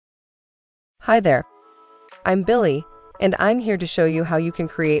Hi there, I'm Billy, and I'm here to show you how you can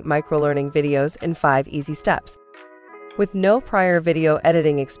create microlearning videos in 5 easy steps. With no prior video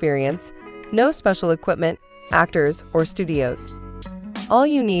editing experience, no special equipment, actors, or studios. All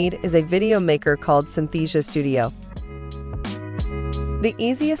you need is a video maker called Synthesia STUDIO. The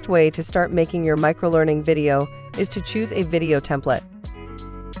easiest way to start making your microlearning video is to choose a video template.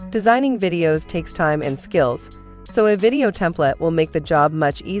 Designing videos takes time and skills, so a video template will make the job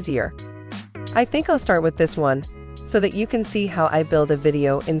much easier. I think I'll start with this one, so that you can see how I build a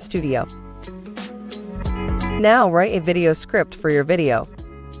video in Studio. Now write a video script for your video.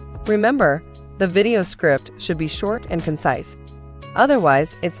 Remember, the video script should be short and concise.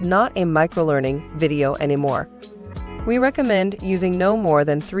 Otherwise, it's not a microlearning video anymore. We recommend using no more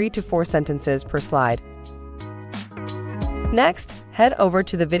than 3 to 4 sentences per slide. Next, head over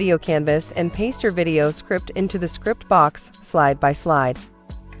to the video canvas and paste your video script into the script box slide by slide.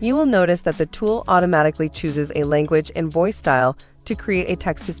 You will notice that the tool automatically chooses a language and voice style to create a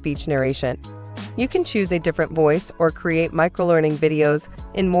text-to-speech narration. You can choose a different voice or create microlearning videos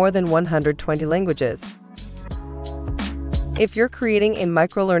in more than 120 languages. If you're creating a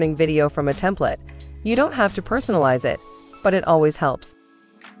microlearning video from a template, you don't have to personalize it, but it always helps.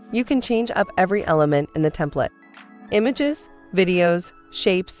 You can change up every element in the template: images, videos,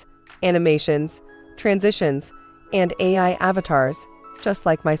 shapes, animations, transitions, and AI avatars, just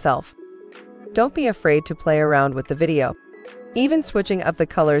like myself. Don't be afraid to play around with the video. Even switching up the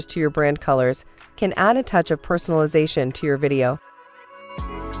colors to your brand colors can add a touch of personalization to your video.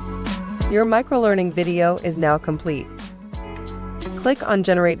 Your microlearning video is now complete. Click on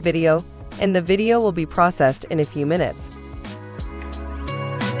Generate Video, and the video will be processed in a few minutes.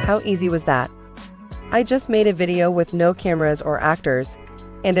 How easy was that? I just made a video with no cameras or actors,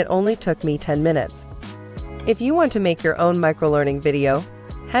 and it only took me 10 minutes. If you want to make your own microlearning video,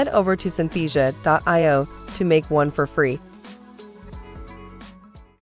 head over to synthesia.io to make one for free.